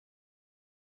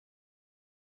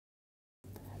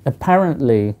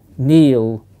Apparently,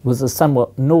 Neil was a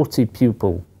somewhat naughty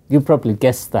pupil. You probably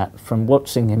guessed that from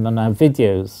watching him on our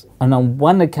videos. And on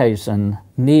one occasion,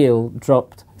 Neil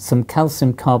dropped some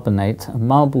calcium carbonate, a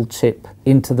marble chip,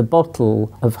 into the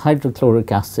bottle of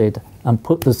hydrochloric acid and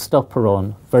put the stopper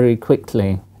on very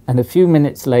quickly. And a few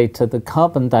minutes later, the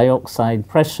carbon dioxide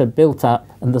pressure built up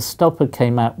and the stopper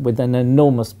came out with an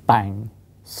enormous bang.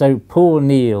 So poor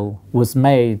Neil was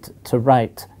made to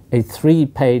write a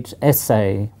 3-page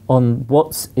essay on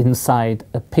what's inside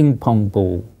a ping pong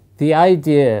ball. The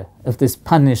idea of this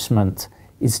punishment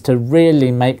is to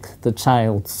really make the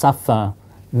child suffer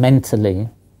mentally.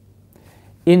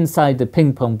 Inside the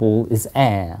ping pong ball is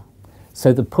air.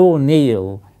 So the poor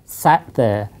Neil sat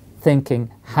there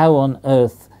thinking, how on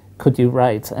earth could you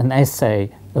write an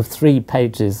essay of 3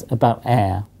 pages about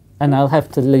air? And I'll have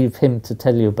to leave him to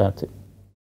tell you about it.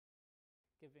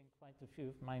 Giving quite a few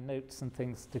of my notes and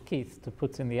things to Keith to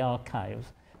put in the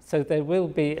archive. So there will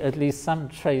be at least some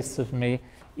trace of me,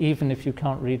 even if you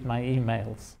can't read my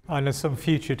emails. And at some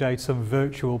future date, some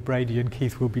virtual Brady and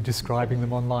Keith will be describing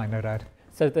them online, no doubt.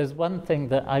 So there's one thing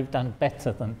that I've done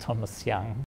better than Thomas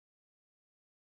Young.